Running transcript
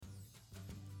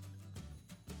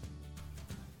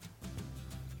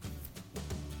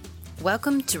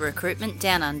Welcome to Recruitment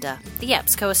Down Under, the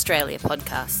APSCO Australia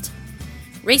podcast.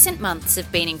 Recent months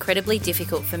have been incredibly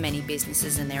difficult for many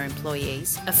businesses and their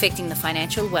employees, affecting the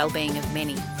financial well-being of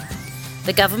many.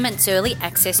 The government's early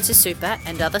access to super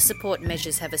and other support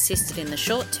measures have assisted in the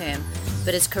short term,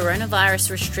 but as coronavirus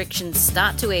restrictions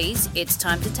start to ease, it's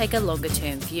time to take a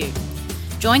longer-term view.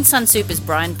 Join Sunsuper's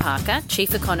Brian Parker,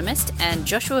 Chief Economist, and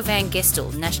Joshua Van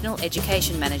Gestel, National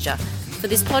Education Manager, for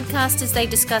this podcast as they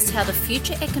discuss how the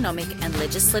future economic and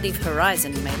legislative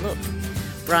horizon may look.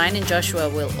 Brian and Joshua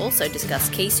will also discuss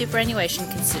key superannuation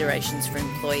considerations for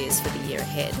employers for the year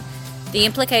ahead, the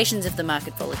implications of the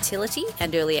market volatility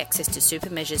and early access to super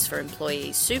measures for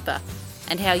employees super,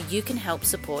 and how you can help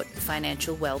support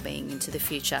financial well-being into the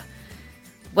future.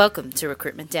 Welcome to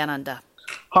Recruitment Down Under.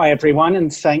 Hi everyone,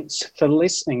 and thanks for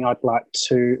listening. I'd like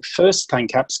to first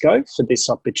thank APSCO for this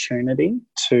opportunity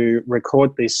to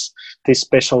record this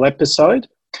special episode.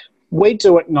 We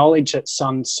do acknowledge at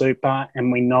Sunsuper,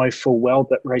 and we know full well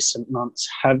that recent months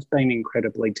have been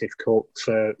incredibly difficult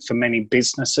for many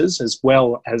businesses as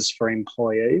well as for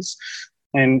employees.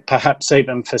 And perhaps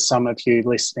even for some of you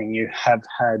listening, you have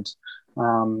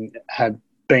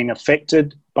been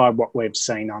affected by what we've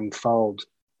seen unfold.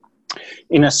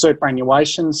 In a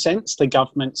superannuation sense, the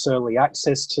government's early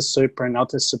access to super and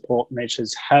other support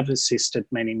measures have assisted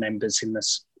many members in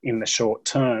the short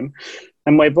term.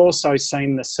 And we've also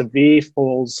seen the severe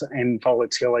falls and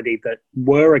volatility that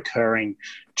were occurring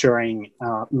during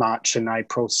March and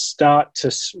April start to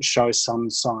show some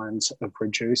signs of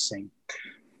reducing.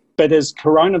 But as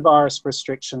coronavirus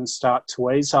restrictions start to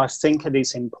ease, I think it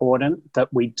is important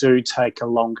that we do take a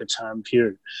longer term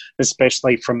view,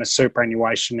 especially from a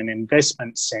superannuation and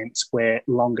investment sense where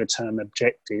longer term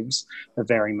objectives are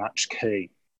very much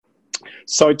key.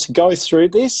 So to go through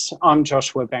this, I'm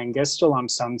Joshua Van Gestel, I'm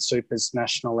Sunsuper's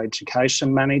National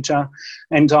Education Manager,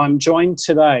 and I'm joined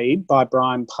today by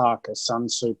Brian Parker,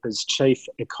 Sunsuper's Chief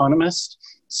Economist,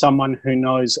 someone who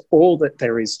knows all that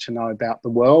there is to know about the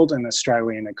world and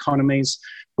Australian economies,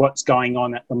 what's going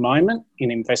on at the moment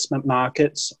in investment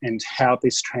markets and how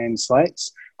this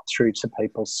translates through to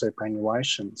people's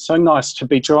superannuation. So nice to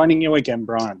be joining you again,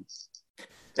 Brian.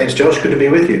 Thanks, Josh. Good to be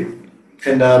with you.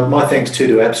 And my thanks too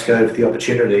to APSCO for the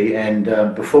opportunity.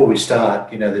 And before we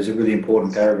start, there's a really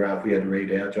important paragraph we had to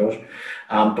read out, Josh.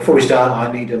 Before we start,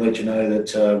 I need to let you know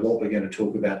that what we're going to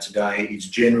talk about today is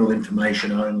general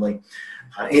information only.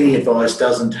 Any advice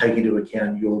doesn't take into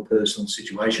account your personal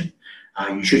situation.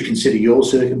 You should consider your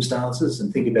circumstances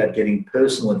and think about getting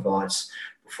personal advice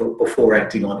before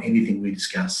acting on anything we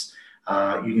discuss.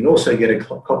 You can also get a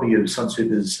copy of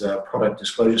Sunsuper's product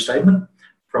disclosure statement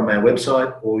from our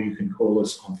website, or you can call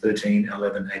us on 13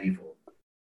 11 84.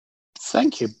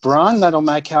 Thank you, Brian. That'll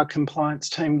make our compliance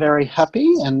team very happy,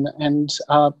 and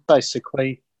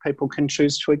basically people can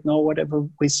choose to ignore whatever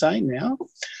we say now.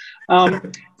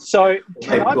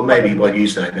 Maybe what you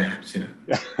say, perhaps.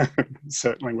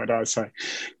 Certainly what I say.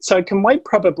 So can we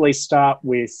probably start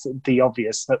with the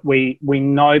obvious, that we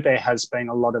know there has been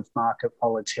a lot of market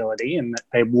volatility and that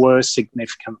there were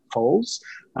significant falls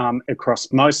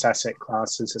across most asset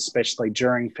classes, especially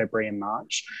during February and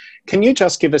March. Can you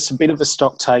just give us a bit of a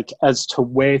stock take as to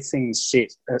where things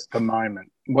sit at the moment?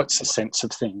 What's the sense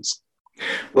of things?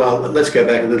 Well, let's go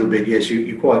back a little bit. Yes,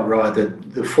 you're quite right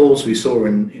that the falls we saw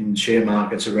in share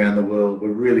markets around the world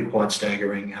were really quite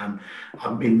staggering.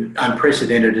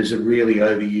 Unprecedented is a really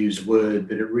overused word,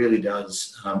 but it really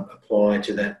does apply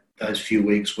to those few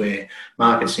weeks where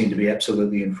markets seem to be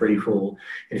absolutely in free fall.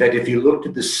 In fact, if you looked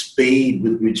at the speed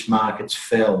with which markets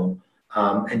fell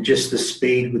and just the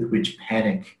speed with which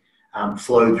panic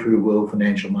flowed through world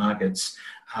financial markets,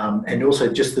 and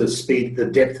also just the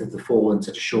depth of the fall in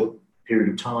such a short period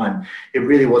of time, it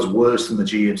really was worse than the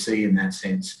GFC in that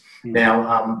sense.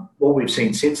 Now, what we've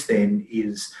seen since then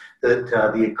is that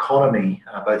the economy,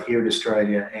 both here in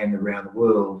Australia and around the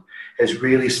world, has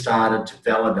really started to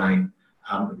validate,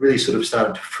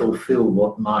 started to fulfil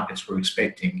what markets were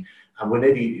expecting.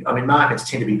 Markets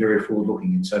tend to be very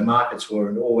forward-looking, and so markets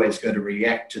weren't always going to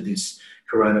react to this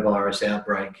coronavirus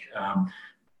outbreak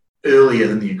earlier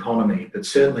than the economy, but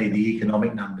certainly the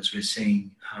economic numbers we're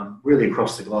seeing really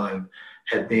across the globe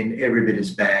have been every bit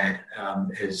as bad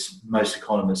as most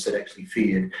economists had actually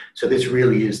feared. So this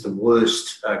really is the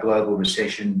worst global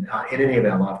recession in any of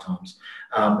our lifetimes.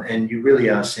 And you really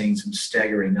are seeing some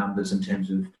staggering numbers in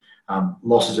terms of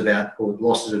losses of output,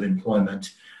 losses of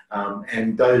employment,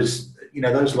 and those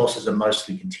losses are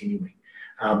mostly continuing.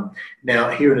 Now,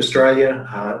 here in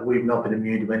Australia, we've not been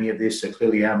immune to any of this, so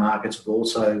clearly our markets have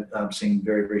also seen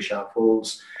very, very sharp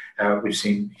falls. We've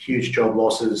seen huge job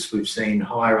losses, we've seen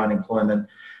higher unemployment,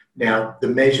 Now, the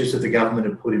measures that the government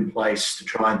have put in place to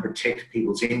try and protect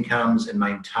people's incomes and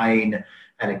maintain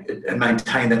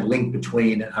that link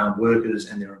between workers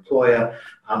and their employer,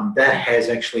 that has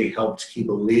actually helped keep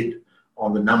a lid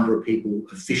on the number of people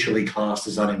officially classed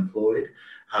as unemployed.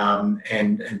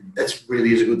 And that's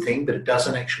really is a good thing, but it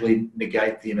doesn't actually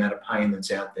negate the amount of pain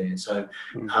that's out there. So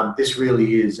this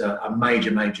really is a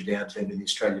major, major downturn in the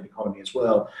Australian economy as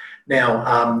well.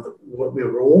 Now, what we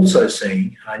were also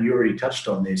seeing, and you already touched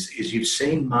on this, is you've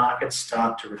seen markets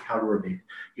start to recover a bit.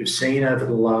 You've seen over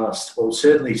the last, well,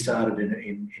 certainly started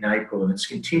in April, and it's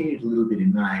continued a little bit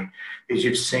in May, is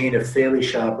you've seen a fairly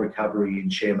sharp recovery in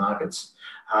share markets.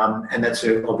 And that's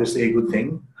obviously a good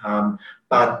thing.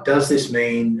 But does this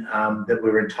mean that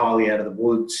we're entirely out of the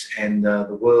woods and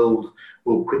the world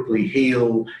will quickly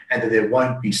heal and that there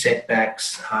won't be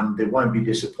setbacks, there won't be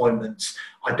disappointments?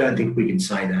 I don't think we can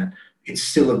say that. It's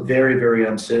still a very, very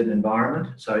uncertain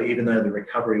environment. So even though the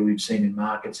recovery we've seen in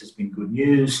markets has been good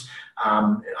news,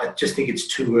 I just think it's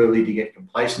too early to get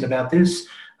complacent about this.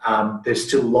 There's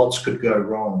still lots could go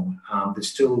wrong. There's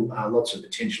still lots of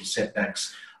potential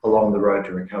setbacks along the road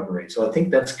to recovery. So I think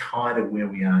that's kind of where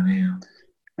we are now.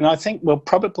 And I think we'll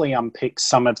probably unpick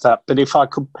some of that, but if I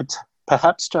could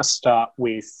perhaps just start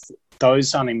with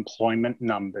those unemployment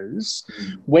numbers,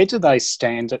 where do they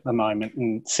stand at the moment,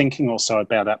 and thinking also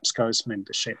about APSCO's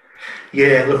membership?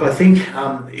 Yeah, look, I think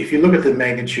if you look at the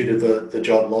magnitude of the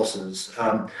job losses,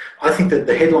 I think that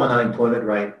the headline unemployment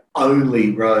rate only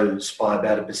rose by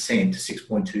about 1% to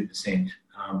 6.2%.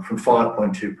 From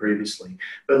 5.2 previously.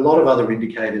 But a lot of other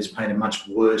indicators paint a much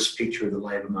worse picture of the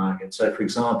labour market. So, for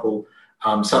example,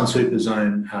 Sunsuper's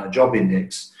own job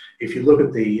index, if you look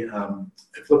at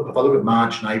if I look at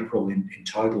March and April in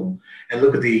total and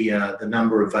look at the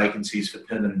number of vacancies for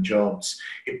permanent jobs,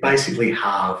 it basically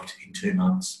halved in 2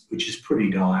 months, which is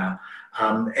pretty dire.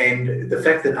 And the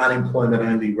fact that unemployment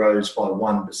only rose by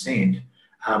 1%,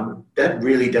 that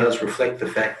really does reflect the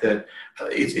fact that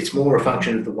it's more a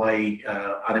function of the way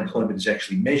unemployment is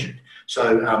actually measured.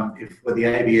 So when the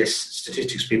ABS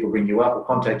statistics people ring you up or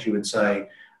contact you and say,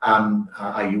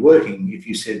 are you working? If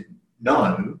you said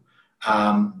no,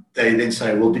 they then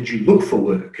say, well, did you look for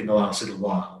work in the last little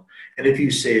while? And if you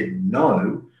said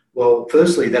no, well,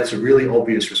 firstly, that's a really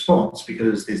obvious response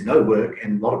because there's no work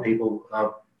and a lot of people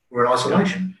were in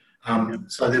isolation.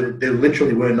 So there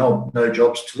literally were no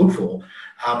jobs to look for.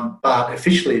 But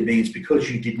officially it means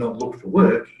because you did not look for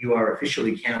work, you are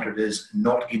officially counted as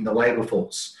not in the labour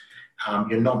force.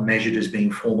 You're not measured as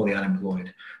being formally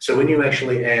unemployed. So when you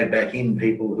actually add back in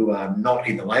people who are not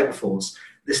in the labour force,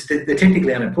 they're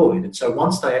technically unemployed. And so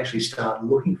once they actually start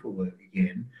looking for work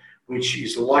again, which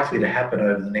is likely to happen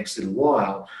over the next little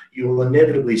while, you will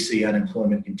inevitably see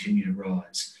unemployment continue to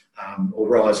rise. Or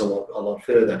rise a lot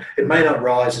further. It may not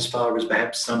rise as far as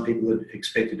perhaps some people had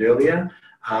expected earlier,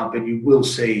 but you will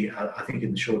see, I think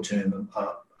in the short term,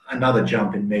 another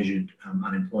jump in measured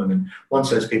unemployment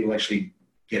once those people actually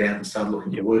get out and start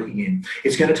looking for work again.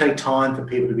 It's going to take time for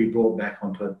people to be brought back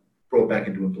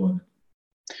into employment.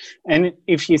 And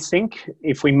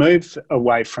if we move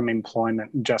away from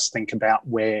employment and just think about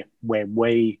where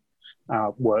we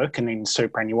work and in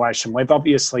superannuation, we've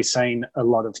obviously seen a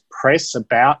lot of press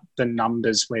about the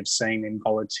numbers we've seen in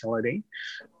volatility.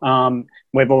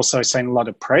 We've also seen a lot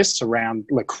of press around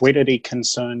liquidity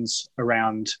concerns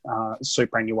around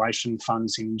superannuation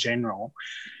funds in general.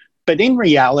 But in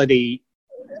reality,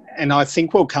 and I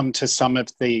think we'll come to some of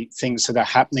the things that are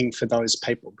happening for those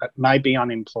people that may be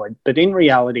unemployed, but in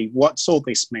reality, what's all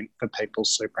this meant for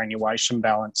people's superannuation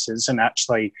balances and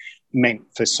actually meant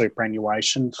for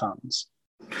superannuation funds?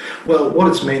 Well, what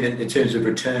it's meant in terms of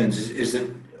returns is that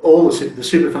all the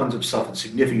super funds have suffered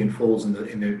significant falls in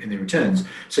their returns.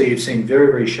 So you've seen very,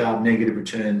 very sharp negative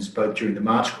returns both during the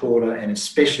March quarter and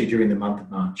especially during the month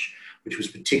of March, which was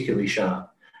particularly sharp.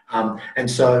 And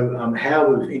so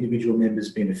how have individual members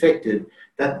been affected?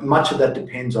 That much of that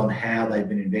depends on how they've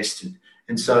been invested.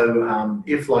 And so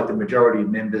if, like the majority of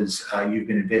members, you've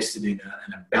been invested in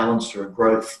a balanced or a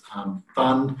growth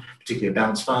fund, particularly a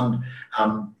balanced fund,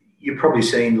 you've probably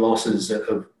seen losses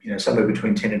of somewhere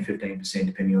between 10 and 15%,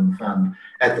 depending on the fund,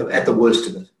 at the worst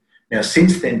of it. Now,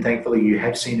 since then, thankfully, you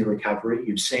have seen a recovery.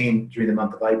 You've seen during the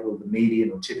month of April, the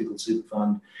median or typical super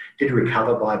fund did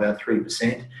recover by about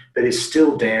 3%, but it's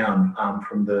still down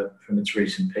from its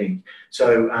recent peak.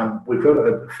 So we've got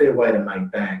a fair way to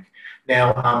make back.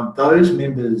 Now, those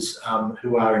members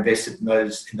who are invested in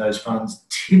those funds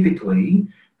typically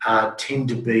tend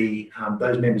to be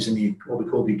those members in what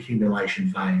we call the accumulation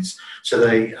phase. So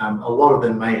a lot of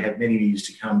them may have many years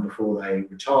to come before they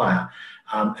retire,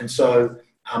 and so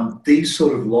these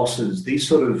sort of losses, these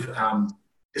sort of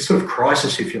this sort of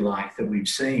crisis, if you like, that we've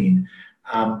seen,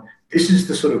 this is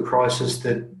the sort of crisis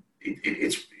that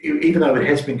it's even though it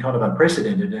has been kind of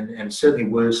unprecedented and certainly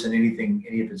worse than anything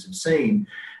any of us have seen,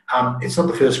 it's not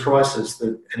the first crisis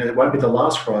and it won't be the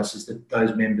last crisis that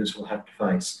those members will have to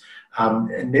face.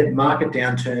 And market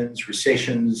downturns,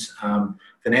 recessions,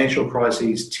 financial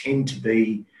crises tend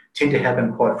to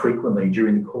happen quite frequently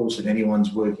during the course of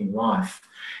anyone's working life.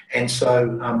 And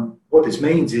so what this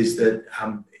means is that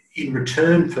in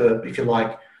return for, if you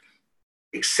like,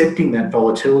 accepting that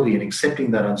volatility and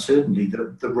accepting that uncertainty,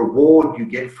 the reward you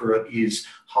get for it is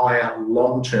higher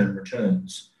long-term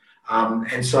returns.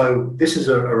 And so this is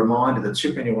a reminder that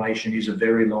superannuation is a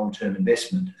very long-term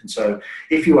investment. And so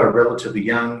if you are relatively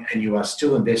young and you are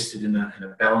still invested in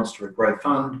a balanced or a growth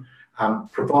fund,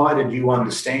 provided you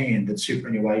understand that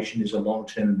superannuation is a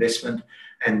long-term investment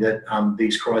and that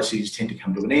these crises tend to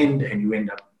come to an end and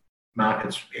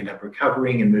markets end up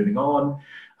recovering and moving on,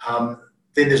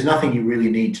 then there's nothing you really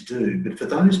need to do. But for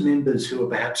those members who are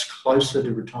perhaps closer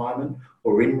to retirement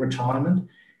or in retirement,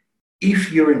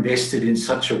 if you're invested in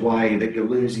such a way that you're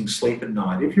losing sleep at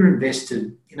night, if you're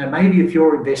invested, maybe if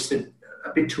you're invested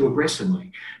a bit too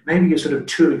aggressively, maybe you're sort of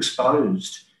too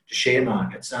exposed to share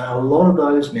markets. Now, a lot of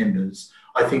those members,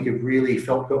 I think, have really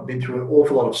been through an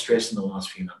awful lot of stress in the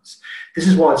last few months. This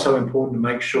is why it's so important to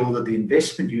make sure that the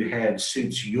investment you have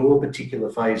suits your particular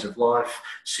phase of life,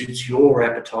 suits your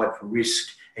appetite for risk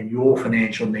and your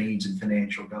financial needs and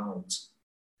financial goals.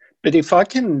 But if I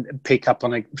can pick up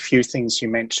on a few things you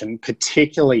mentioned,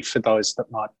 particularly for those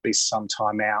that might be some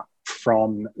time out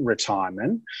from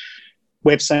retirement,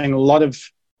 we've seen a lot of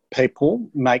people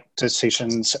make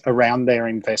decisions around their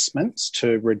investments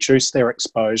to reduce their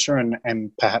exposure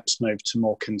and perhaps move to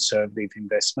more conservative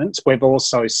investments. We've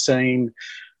also seen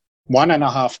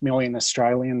 1.5 million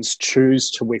Australians choose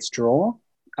to withdraw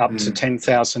up to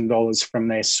 $10,000 from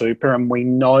their super. And we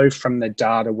know from the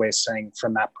data we're seeing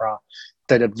from APRA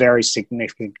that a very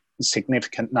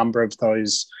significant number of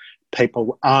those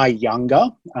people are younger,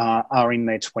 are in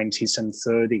their 20s and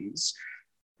 30s.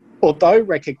 Although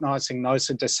recognising those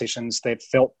are decisions they've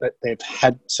felt that they've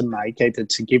had to make, either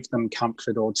to give them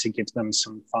comfort or to give them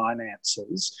some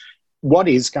finances, what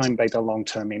is going to be the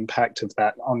long-term impact of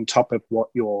that on top of what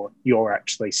you're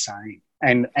actually saying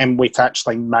and with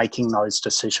actually making those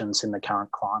decisions in the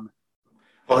current climate?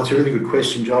 Well, that's a really good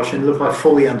question, Josh. And look, I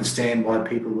fully understand why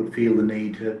people would feel the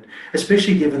need to,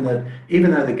 especially given that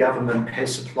even though the government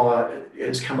has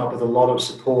come up with a lot of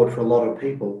support for a lot of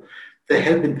people, there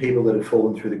have been people that have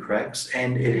fallen through the cracks,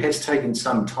 and it has taken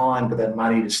some time for that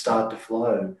money to start to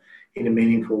flow in a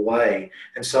meaningful way.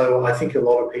 And so I think a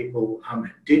lot of people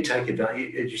did take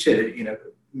advantage. As you said,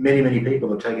 many people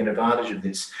have taken advantage of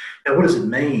this. Now, what does it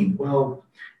mean? Well,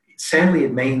 sadly,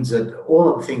 it means that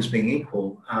all other things being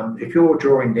equal, if you're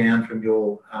drawing down from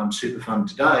your super fund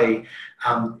today,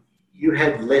 you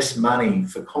have less money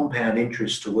for compound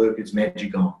interest to work its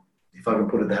magic on, if I can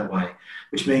put it that way,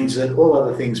 which means that all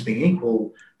other things being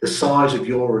equal, the size of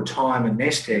your retirement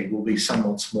nest egg will be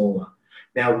somewhat smaller.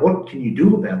 Now, what can you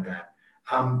do about that?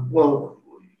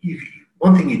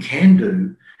 One thing you can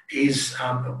do is,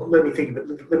 let me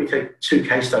take two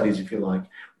case studies, if you like.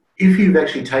 If you've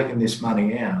actually taken this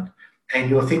money out and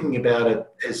you're thinking about it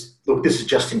as, look, this is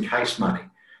just in case money,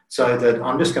 so that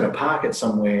I'm just going to park it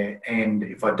somewhere, and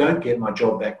if I don't get my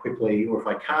job back quickly, or if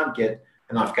I can't get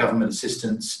enough government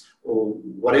assistance or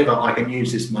whatever, I can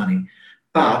use this money.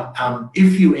 But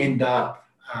if you end up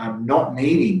not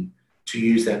needing to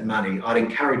use that money, I'd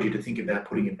encourage you to think about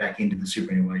putting it back into the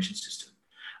superannuation system.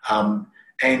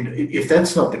 And if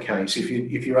that's not the case, if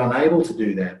you're unable to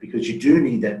do that because you do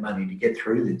need that money to get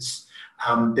through this,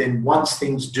 then once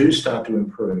things do start to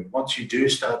improve, once you do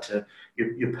start to,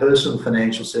 your personal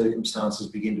financial circumstances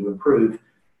begin to improve,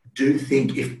 do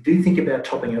think about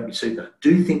topping up your super.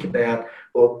 Do think about,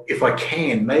 well, if I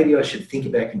can, maybe I should think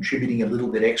about contributing a little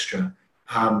bit extra,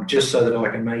 just so that I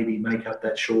can maybe make up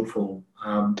that shortfall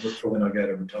for when I go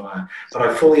to retire. But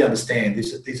I fully understand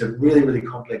these are really, really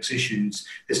complex issues.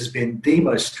 This has been the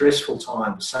most stressful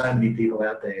time for so many people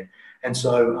out there. And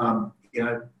so,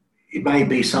 it may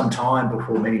be some time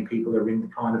before many people are in the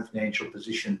kind of financial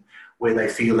position where they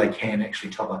feel they can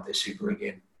actually top up their super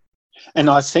again. And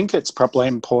I think it's probably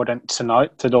important to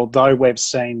note that although we've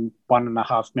seen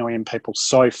 1.5 million people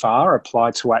so far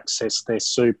apply to access their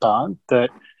super, that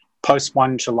post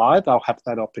 1 July, they'll have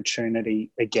that opportunity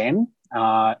again,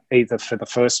 either for the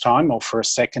first time or for a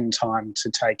second time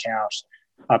to take out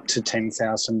up to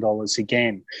 $10,000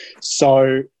 again.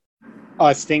 So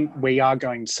I think we are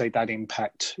going to see that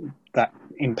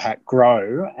impact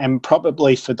grow, and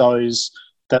probably for those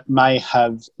that may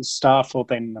have staff or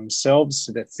them themselves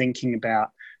that are thinking about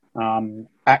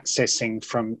accessing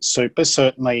from super.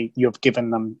 Certainly you've given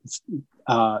them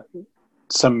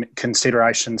some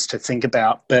considerations to think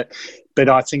about, but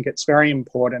I think it's very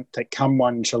important that come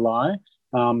 1 July,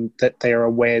 that they're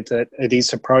aware that it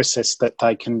is a process that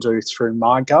they can do through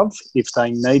MyGov if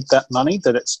they need that money,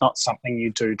 that it's not something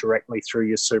you do directly through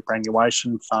your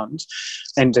superannuation fund,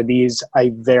 and it is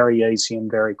a very easy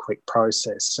and very quick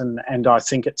process. And I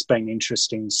think it's been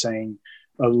interesting seeing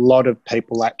a lot of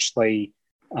people actually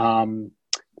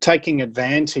taking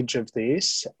advantage of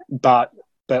this, but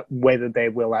whether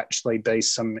there will actually be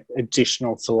some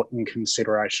additional thought and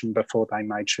consideration before they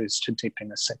may choose to dip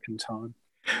in a second time.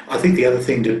 I think the other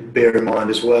thing to bear in mind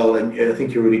as well, and I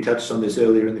think you already touched on this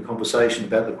earlier in the conversation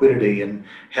about liquidity and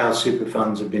how super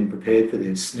funds have been prepared for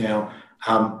this. Now,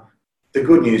 the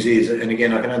good news is, and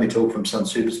again, I can only talk from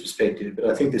Sunsuper's perspective, but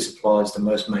I think this applies to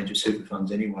most major super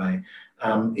funds anyway,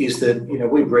 is that,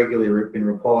 we've regularly been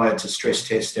required to stress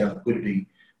test our liquidity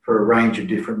for a range of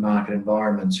different market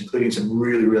environments, including some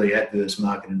really, really adverse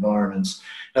market environments.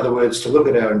 In other words, to look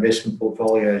at our investment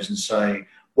portfolios and say,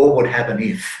 what would happen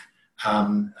if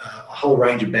a whole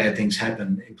range of bad things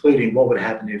happen, including what would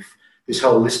happen if this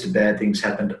whole list of bad things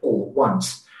happened all at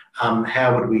once?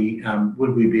 How would we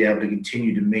be able to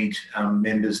continue to meet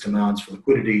members' demands for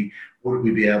liquidity? Would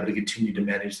we be able to continue to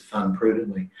manage the fund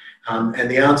prudently? And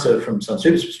the answer from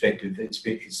Sunsuper's perspective, it's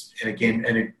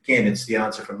the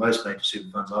answer from most major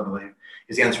super funds, I believe,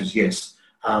 is the answer is yes.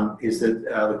 Is that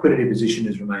our liquidity position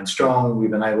has remained strong. We've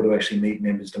been able to actually meet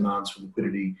members' demands for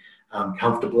liquidity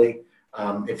comfortably.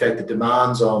 In fact, the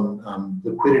demands on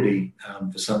liquidity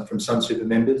from Sunsuper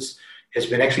members has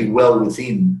been actually well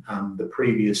within the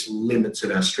previous limits of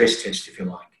our stress test, if you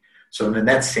like. So in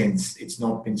that sense, it's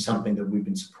not been something that we've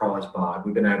been surprised by.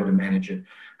 We've been able to manage it.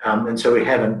 And so we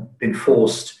haven't been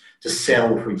forced to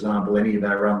sell, for example, any of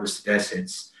our unlisted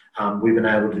assets. We've been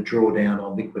able to draw down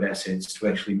on liquid assets to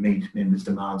actually meet members'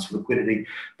 demands for liquidity,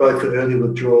 both for early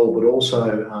withdrawal, but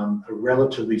also a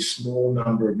relatively small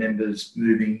number of members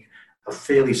moving a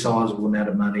fairly sizable amount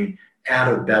of money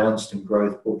out of balanced and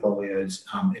growth portfolios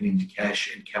and into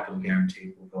cash and capital guarantee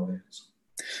portfolios.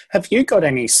 Have you got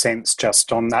any sense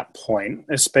just on that point,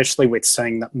 especially with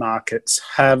seeing that markets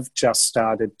have just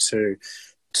started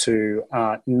to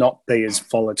not be as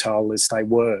volatile as they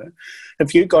were?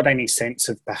 Have you got any sense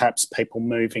of perhaps people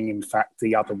moving, in fact,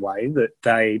 the other way,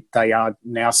 that they are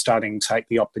now starting to take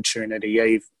the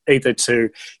opportunity either to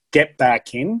get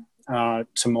back in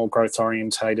to more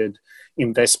growth-orientated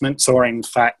investments, or in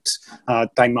fact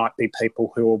they might be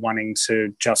people who are wanting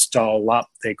to just dial up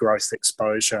their growth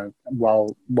exposure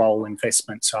while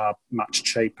investments are much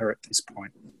cheaper at this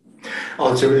point?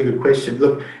 Oh, it's a really good question.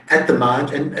 Look, at the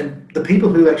margin, and the people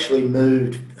who actually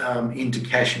moved into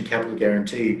cash and capital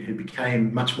guaranteed, who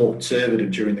became much more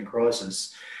conservative during the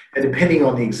crisis, and depending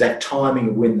on the exact timing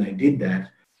of when they did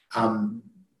that,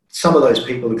 some of those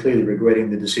people are clearly regretting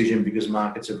the decision because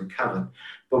markets have recovered.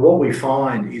 But what we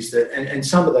find is that, and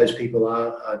some of those people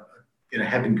are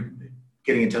have been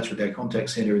getting in touch with their contact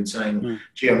centre and saying,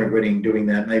 gee, I'm regretting doing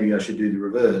that, maybe I should do the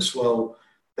reverse. Well,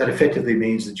 that effectively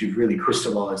means that you've really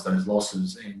crystallised those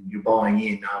losses and you're buying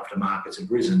in after markets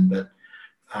have risen. But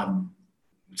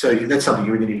so that's something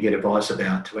you really need to get advice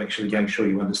about, to actually make sure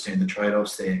you understand the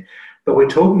trade-offs there. But we're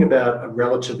talking about a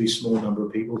relatively small number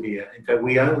of people here. In fact,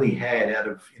 we only had, out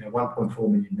of 1.4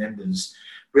 million members,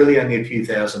 really only a few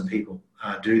thousand people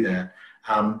do that.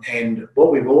 And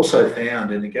what we've also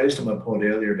found, and it goes to my point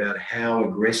earlier about how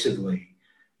aggressively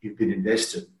you've been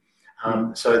invested.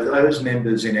 So those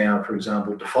members in our, for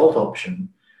example, default option,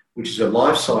 which is a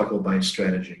life cycle based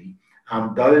strategy,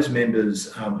 those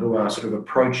members who are sort of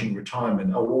approaching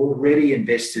retirement are already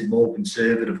invested more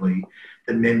conservatively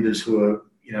than members who are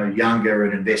younger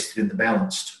and invested in the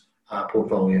balanced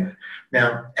portfolio.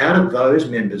 Now, out of those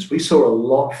members, we saw a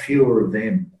lot fewer of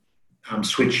them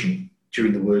switching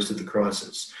during the worst of the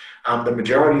crisis. The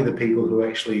majority of the people who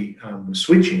actually were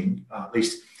switching, at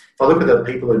least if I look at the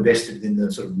people invested in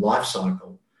the sort of life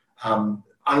cycle,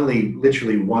 only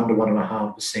literally 1 to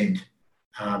 1.5%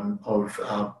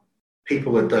 of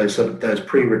people at those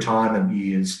pre-retirement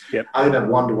years, only about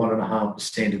 1 to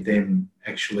 1.5% of them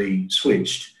actually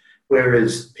switched.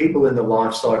 Whereas people in the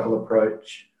life cycle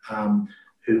approach,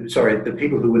 the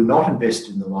people who were not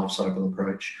invested in the life cycle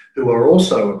approach, who are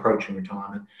also approaching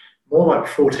retirement, more like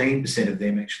 14% of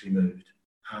them actually moved,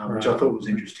 which I thought was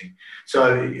interesting.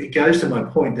 So it goes to my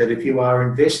point that if you are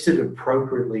invested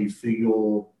appropriately for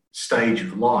your stage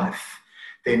of life,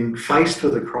 then faced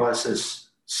with a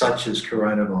crisis such as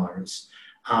coronavirus,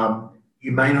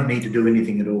 you may not need to do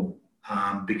anything at all.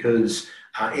 because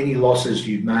any losses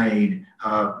you've made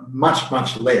are much,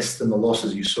 much less than the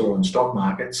losses you saw in stock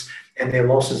markets, and they're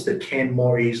losses that can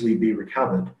more easily be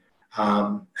recovered.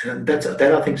 And that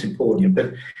I think is important.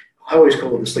 But I always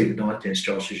call it the sleep at night test,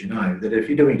 Josh, as you know, that if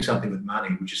you're doing something with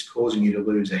money which is causing you to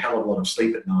lose a hell of a lot of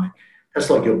sleep at night, that's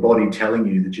like your body telling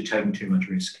you that you're taking too much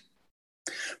risk.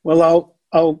 Well,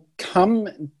 I'll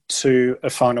come to a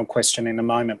final question in a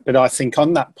moment, but I think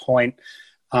on that point,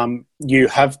 you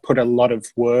have put a lot of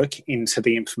work into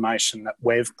the information that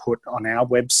we've put on our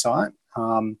website.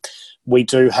 We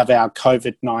do have our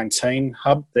COVID-19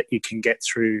 hub that you can get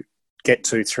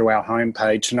to through our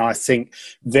homepage, and I think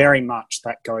very much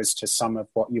that goes to some of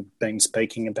what you've been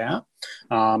speaking about,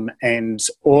 and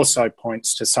also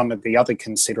points to some of the other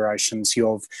considerations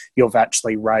you've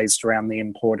actually raised around the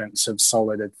importance of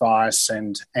solid advice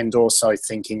and also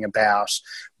thinking about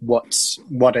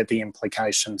what are the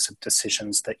implications of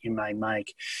decisions that you may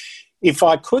make. If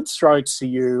I could throw to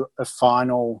you a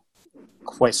final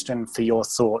question for your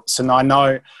thoughts, and I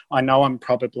know I'm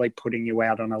probably putting you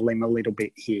out on a limb a little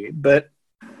bit here, but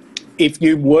if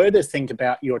you were to think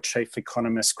about your chief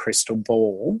economist crystal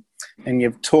ball, and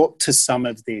you've talked to some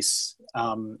of this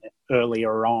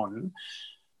earlier on,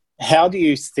 how do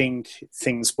you think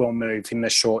things will move in the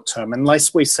short term,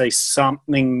 unless we see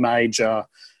something major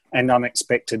and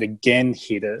unexpected again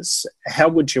hit us? How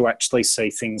would you actually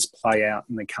see things play out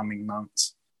in the coming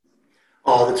months?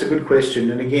 Oh, that's a good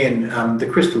question. And again, the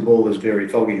crystal ball is very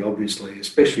foggy, obviously,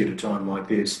 especially at a time like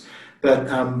this.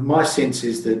 But my sense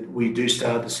is that we do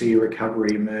start to see a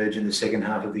recovery emerge in the second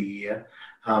half of the year,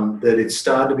 that it's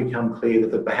started to become clear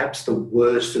that perhaps the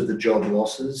worst of the job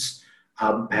losses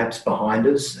are perhaps behind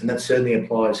us, and that certainly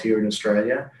applies here in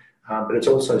Australia. But it's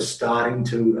also starting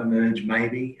to emerge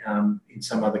maybe in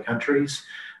some other countries.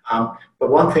 But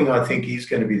one thing I think is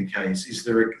going to be the case is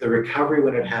the recovery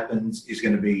when it happens is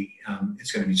going to be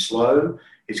it's going to be slow,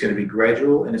 it's going to be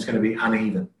gradual, and it's going to be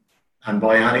uneven. And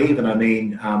by uneven, I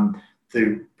mean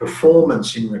the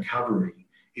performance in recovery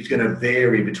is going to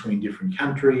vary between different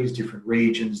countries, different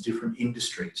regions, different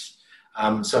industries.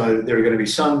 So there are going to be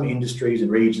some industries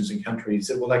and regions and countries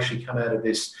that will actually come out of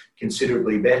this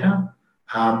considerably better,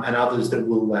 and others that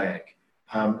will lag.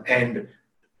 And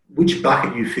which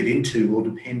bucket you fit into will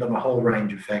depend on a whole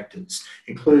range of factors,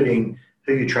 including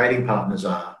who your trading partners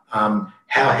are,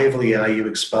 how heavily are you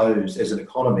exposed as an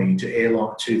economy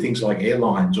to things like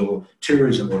airlines or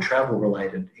tourism or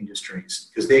travel-related industries,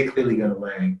 because they're clearly going to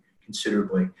lag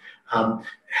considerably. How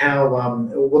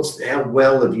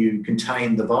well have you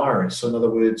contained the virus? So in other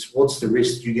words, what's the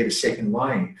risk you get a second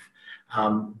wave?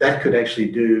 That could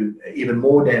actually do even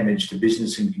more damage to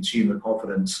business and consumer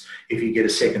confidence if you get a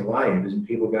second wave, and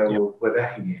people go, well, we're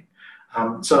back again.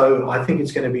 So I think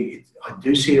it's going to be, I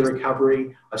do see a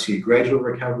recovery, I see a gradual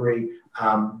recovery,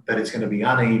 but it's going to be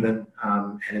uneven,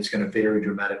 and it's going to vary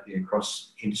dramatically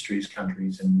across industries,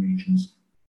 countries and regions.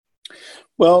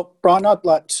 Well, Brian, I'd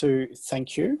like to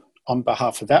thank you on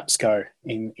behalf of APSCO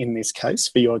in this case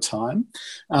for your time.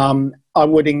 I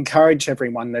would encourage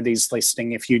everyone that is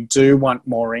listening, if you do want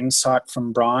more insight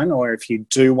from Brian, or if you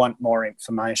do want more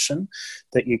information,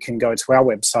 that you can go to our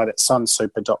website at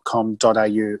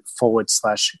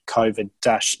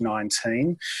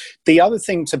sunsuper.com.au/COVID-19. The other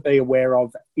thing to be aware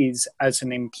of is, as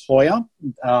an employer,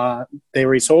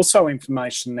 there is also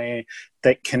information there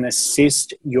that can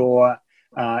assist your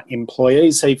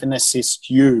employees, even assist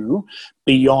you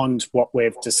beyond what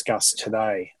we've discussed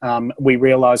today. We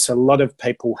realise a lot of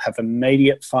people have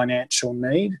immediate financial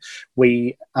need.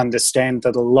 We understand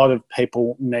that a lot of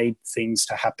people need things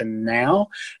to happen now.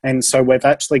 And so we've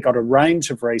actually got a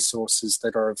range of resources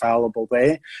that are available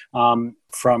there,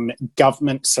 from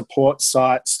government support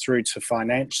sites through to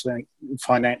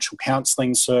financial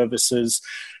counselling services,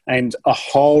 and a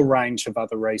whole range of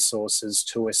other resources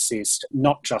to assist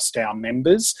not just our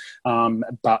members,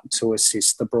 but to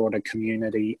assist the broader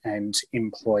community and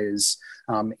employers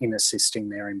in assisting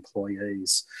their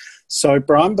employees. So,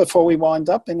 Brian, before we wind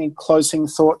up, any closing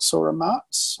thoughts or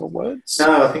remarks or words?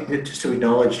 No, I think that just to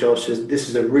acknowledge, Josh, this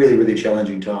is a really, really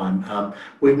challenging time.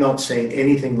 We've not seen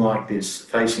anything like this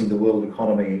facing the world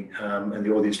economy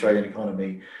or the Australian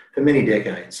economy for many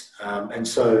decades. And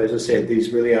so, as I said,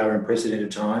 these really are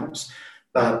unprecedented times.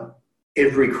 But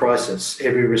every crisis,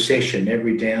 every recession,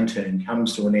 every downturn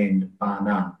comes to an end, bar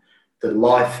none. That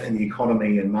life and the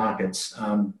economy and markets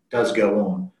does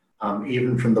go on,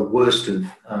 even from the worst of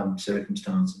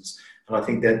circumstances. And I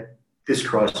think that this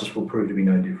crisis will prove to be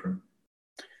no different.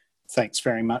 Thanks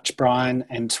very much, Brian.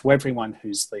 And to everyone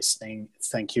who's listening,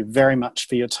 thank you very much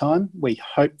for your time. We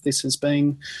hope this has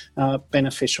been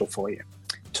beneficial for you.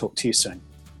 Talk to you soon.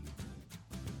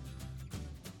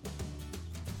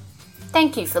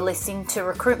 Thank you for listening to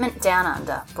Recruitment Down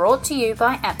Under, brought to you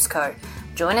by APSCO.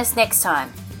 Join us next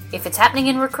time. If it's happening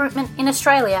in recruitment in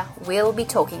Australia, we'll be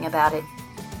talking about it.